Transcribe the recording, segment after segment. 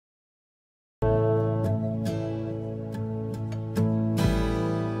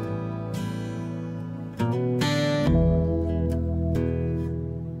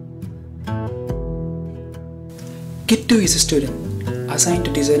Kid 2 is a student assigned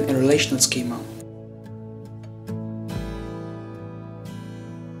to design a relational schema.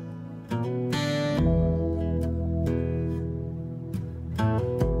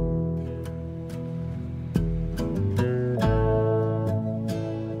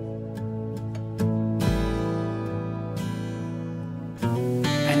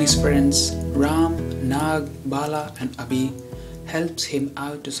 And his friends Ram, Nag, Bala and Abhi helps him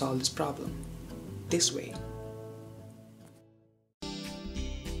out to solve this problem this way.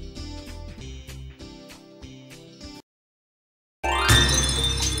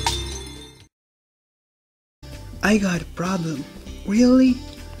 I got a problem. Really?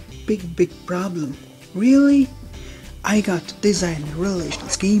 Big problem. Really? I got to design a relational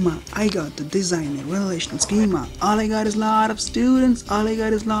schema. All I got is lot of students. All I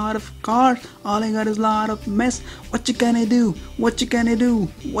got is lot of cars. All I got is lot of mess. What you gonna do?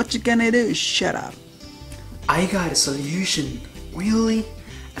 Shut up. I got a solution. Really?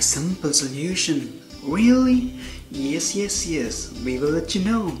 A simple solution. Really? Yes. We will let you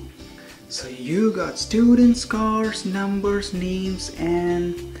know. So you got students, cars, numbers, names,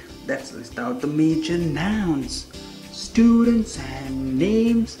 and let's list out the major nouns. Students and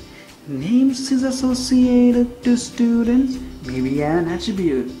names. Names is associated to students, maybe an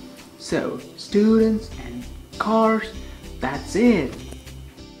attribute. So students and cars, that's it.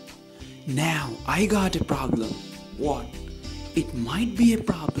 Now I got a problem. What? It might be a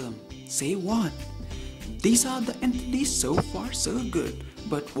problem. Say what? These are the entities, so far so good.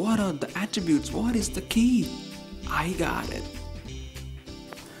 But what are the attributes? What is the key? I got it.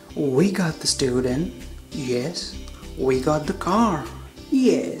 We got the student. Yes. We got the car.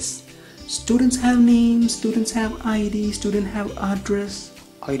 Yes. Students have names, students have ID, students have address.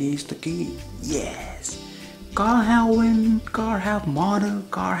 ID is the key. Yes. Car have VIN, car have model,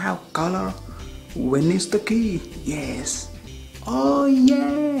 car have color. VIN is the key. Yes. Oh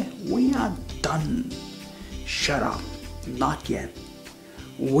yeah, we are done. Shut up. Not yet.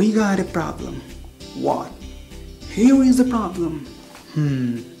 We got a problem. What? Here is the problem.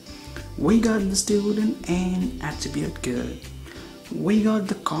 We got the student and attribute good. We got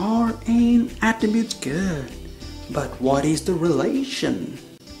the car and attributes good. But what is the relation?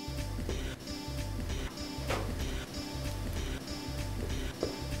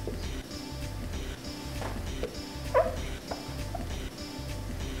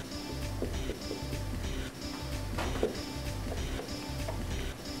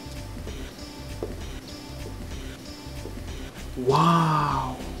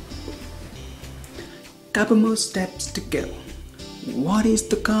 Wow! Couple more steps to go. What is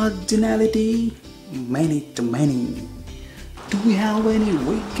the cardinality? Many to many. Do we have any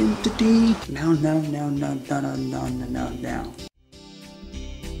weak entity? No.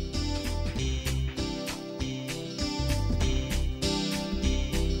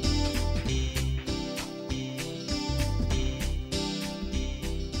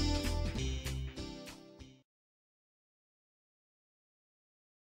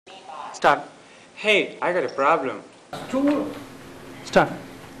 Start. Hey, I got a problem. Start.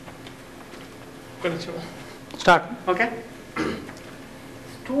 Conceptual. Start. Okay.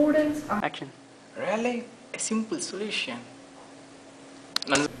 Students are Action. really a simple solution.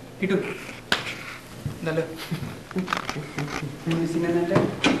 Itu. Dalu.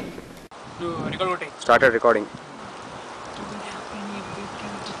 Record. Started recording. Do we have any weak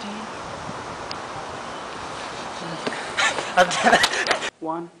entity?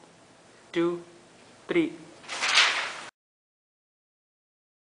 1, 2, 3.